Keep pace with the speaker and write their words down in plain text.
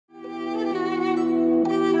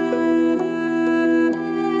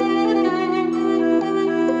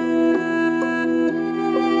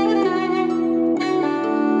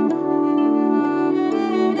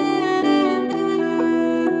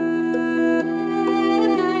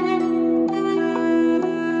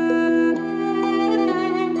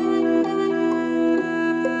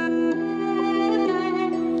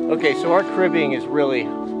Okay, so our cribbing is really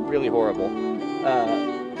horrible.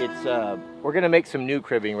 We're gonna make some new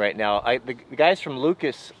cribbing right now. The guys from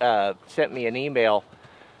Lucas sent me an email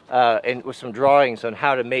and with some drawings on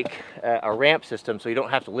how to make a ramp system so you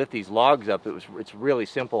don't have to lift these logs up. It's really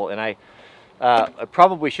simple, and I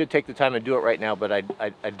probably should take the time and do it right now, but I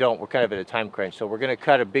don't. We're kind of at a time crunch, so we're gonna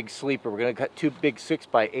cut a big sleeper. We're gonna cut 2 big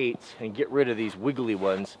 6x8s and get rid of these wiggly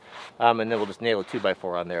ones, and then we'll just nail a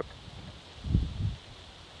 2x4 on there.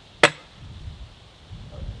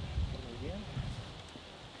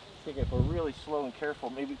 I think if we're really slow and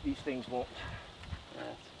careful, maybe these things won't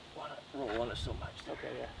roll on us so much. Okay,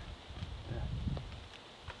 yeah.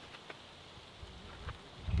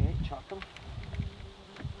 Okay, chalk them.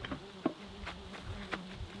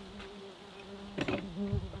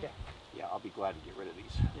 Okay. Yeah, I'll be glad to get rid of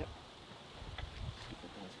these. Yep.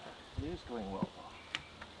 It is going well,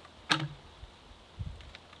 though.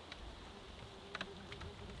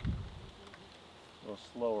 A little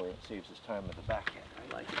slower, it saves us time with the back end.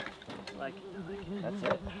 I like it. I like it. I like it. That's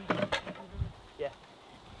it. Yeah.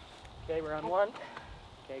 Okay, we're on 1.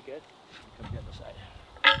 Okay, good. Come to the other side.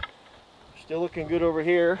 Still looking good over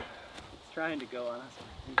here. It's trying to go on us.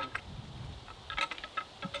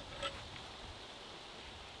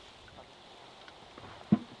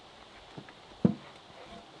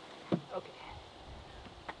 Okay.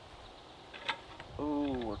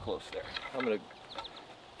 Oh, we're close there. I'm going to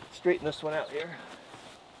straighten this one out here.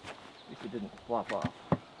 If it didn't flop off.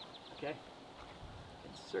 Okay.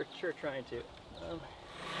 It's sure trying to.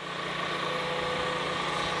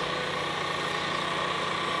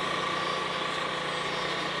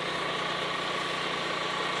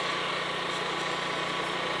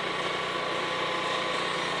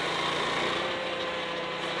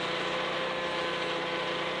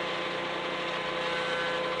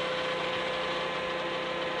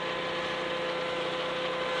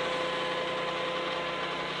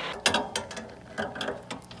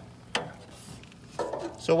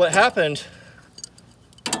 So what happened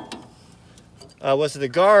was the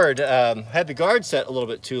guard had the guard set a little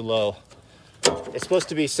bit too low. It's supposed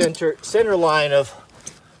to be center line of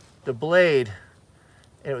the blade,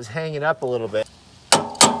 and it was hanging up a little bit.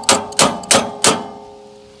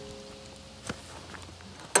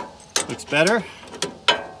 Looks better.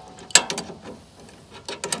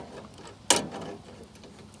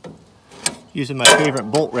 Using my favorite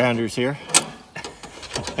bolt rounders here.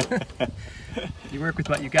 You work with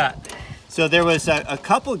what you got. So there was a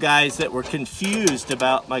couple guys that were confused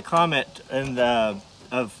about my comment and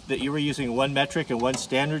that you were using 1 metric and 1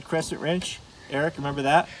 standard crescent wrench. Eric, remember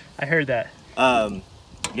that? I heard that. Do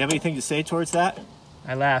you have anything to say towards that?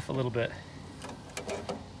 I laugh a little bit.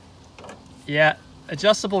 Yeah,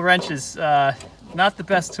 adjustable wrench is not the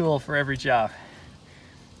best tool for every job.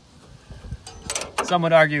 Some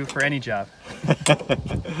would argue for any job.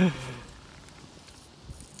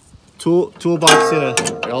 Toolbox in a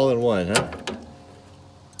all-in-one, huh?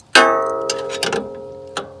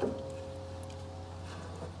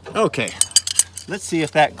 Okay, let's see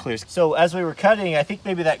if that clears. So as we were cutting, I think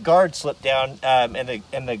maybe that guard slipped down,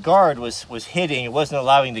 and the guard was hitting. It wasn't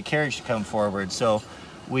allowing the carriage to come forward. So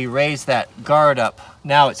we raised that guard up.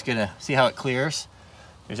 Now it's gonna see how it clears.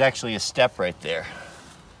 There's actually a step right there.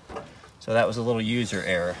 So that was a little user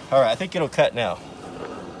error. All right, I think it'll cut now.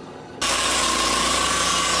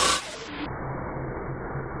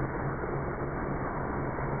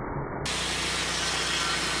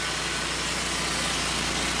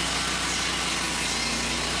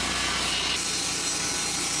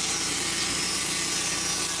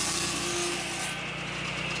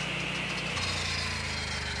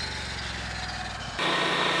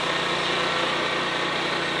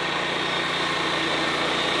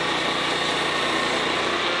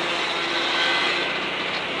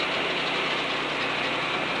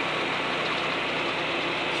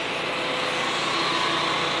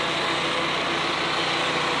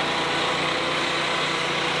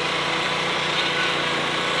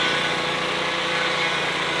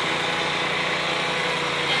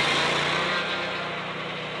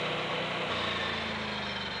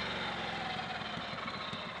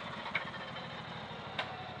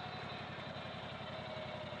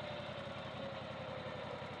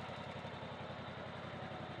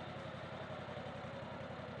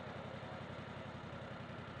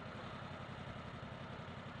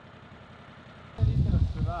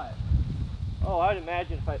 Oh, I'd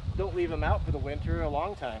imagine if I don't leave them out for the winter, a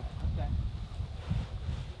long time. Okay.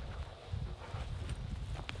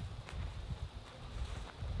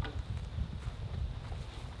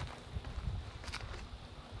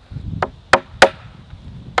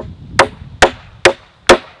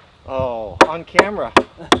 Oh, on camera.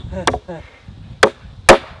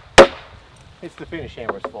 It's the finish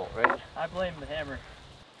hammer's fault, right? I blame the hammer.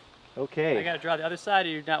 Okay. I gotta draw the other side, or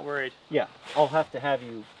you're not worried? Yeah, I'll have to have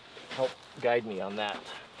you help guide me on that.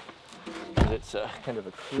 Because it's kind of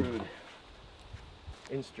a crude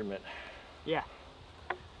instrument. Yeah.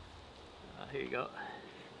 Here you go.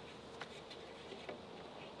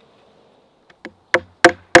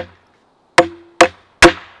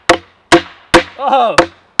 Oh!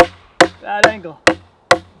 Bad angle.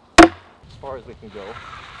 As far as we can go.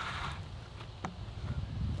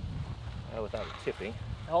 Without it tipping.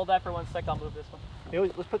 Hold that for 1 sec, I'll move this one.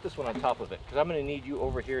 Maybe let's put this one on top of it, because I'm going to need you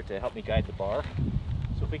over here to help me guide the bar.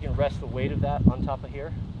 So if we can rest the weight of that on top of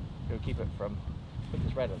here, it'll keep it from, put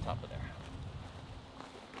this right on top of there.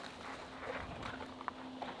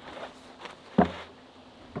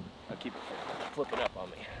 I'll keep it from flipping up on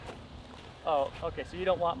me. Oh, okay, so you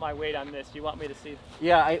don't want my weight on this, you want me to see?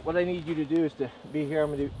 Yeah, what I need you to do is to be here. I'm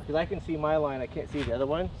going to do, because I can see my line, I can't see the other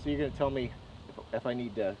one, so you're going to tell me if I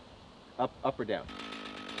need to up or down.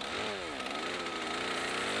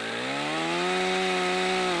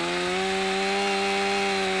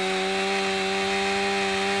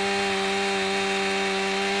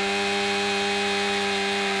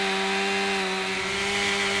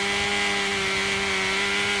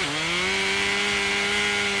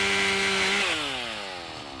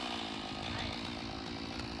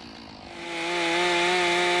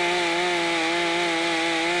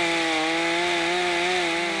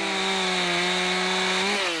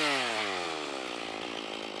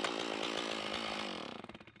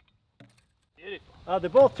 They're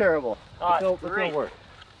both terrible. Oh, Let's go work.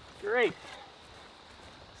 Great.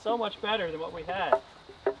 So much better than what we had.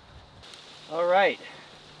 All right.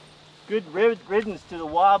 Good riddance to the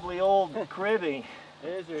wobbly old cribbing.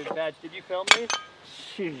 It is bad. Did you film these?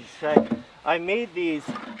 Jeez, I made these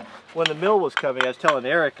when the mill was coming. I was telling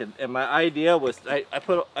Eric, and my idea was I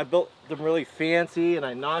built them really fancy, and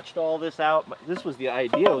I notched all this out. This was the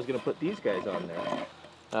idea. I was going to put these guys on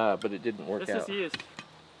there, but it didn't work out. This is used.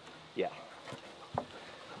 Yeah.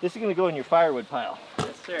 This is going to go in your firewood pile.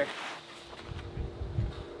 Yes, sir.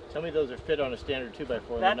 Tell me those are fit on a standard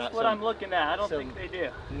 2x4. That's not what I'm looking at. I don't think they do.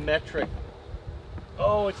 Metric.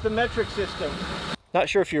 Oh, it's the metric system. Not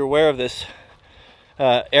sure if you're aware of this,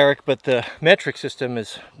 Eric, but the metric system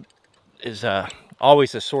is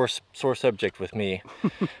always a sore subject with me,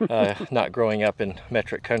 not growing up in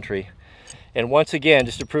metric country. And once again,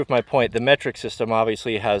 just to prove my point, the metric system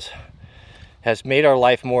obviously has made our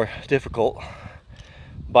life more difficult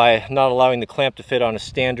by not allowing the clamp to fit on a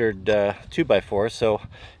standard 2x4. So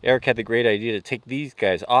Eric had the great idea to take these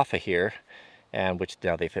guys off of here, and which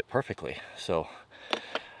now they fit perfectly. So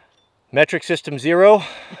metric system 0,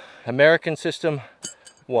 American system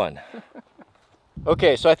 1.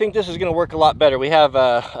 Okay, so I think this is going to work a lot better. We have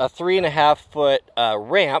a 3.5 foot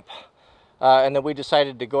ramp, and then we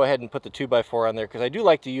decided to go ahead and put the 2x4 on there because I do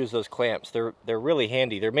like to use those clamps. They're really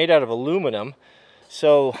handy. They're made out of aluminum.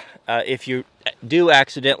 So if you do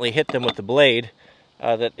accidentally hit them with the blade,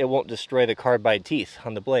 that it won't destroy the carbide teeth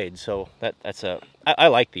on the blade. So I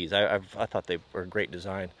like these. I thought they were a great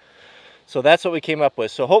design. So that's what we came up with.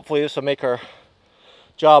 So hopefully this will make our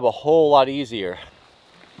job a whole lot easier.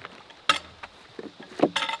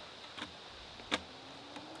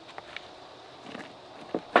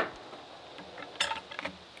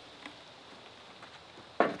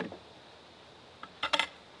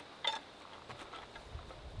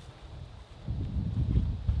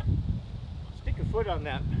 Foot on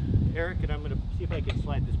that, Eric, and I'm going to see if I can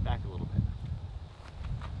slide this back a little bit.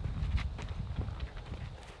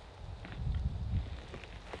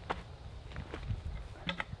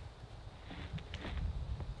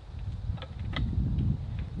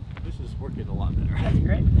 This is working a lot better. That's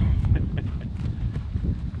great.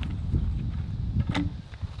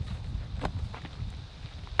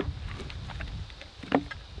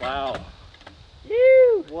 Wow.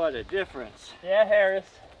 Woo! What a difference. Yeah, Harris.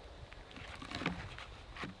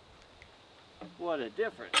 What a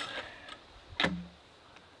difference.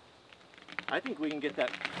 I think we can get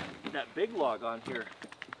that big log on here.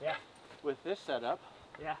 Yeah. With this setup.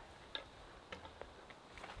 Yeah.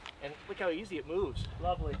 And look how easy it moves.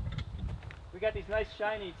 Lovely. We got these nice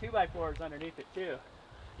shiny 2x4s underneath it too.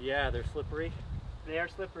 Yeah, they're slippery. They are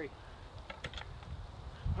slippery.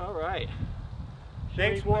 All right.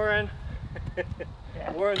 Thanks, Warren.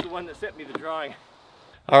 Yeah. Warren's the one that sent me the drawing.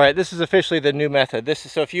 All right, this is officially the new method. This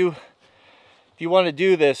is so if you want to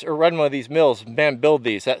do this or run one of these mills, man, build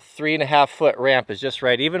these. That 3.5 foot ramp is just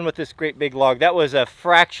right. Even with this great big log, that was a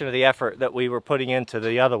fraction of the effort that we were putting into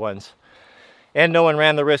the other ones. And no one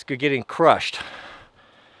ran the risk of getting crushed.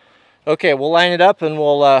 Okay, we'll line it up and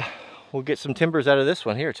we'll get some timbers out of this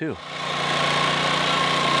one here too.